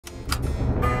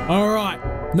Alright,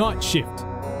 night shift.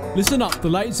 Listen up, the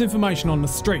latest information on the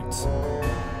streets.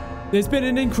 There's been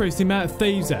an increase in the amount of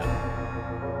thieves out.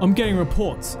 I'm getting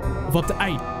reports of up to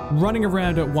 8 running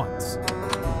around at once.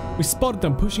 We spotted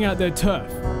them pushing out their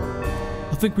turf.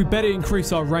 I think we better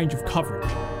increase our range of coverage.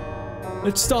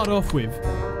 Let's start off with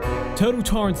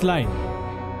Terrace Lane,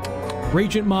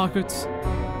 Regent Markets,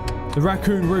 the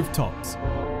Racoon Rooftops,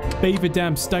 Beaver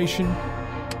Dam Station,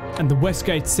 and the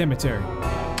Westgate Cemetery.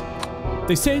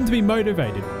 They seem to be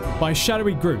motivated by a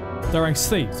shadowy group that ranks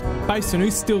thieves based on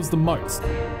who steals the most.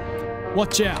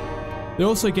 Watch out, they're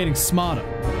also getting smarter,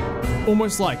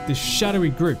 almost like this shadowy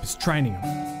group is training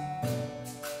them.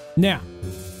 Now,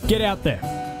 get out there,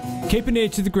 keep an ear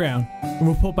to the ground and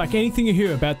report back anything you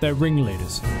hear about their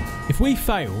ringleaders. If we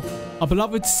fail, our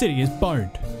beloved city is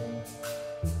boned.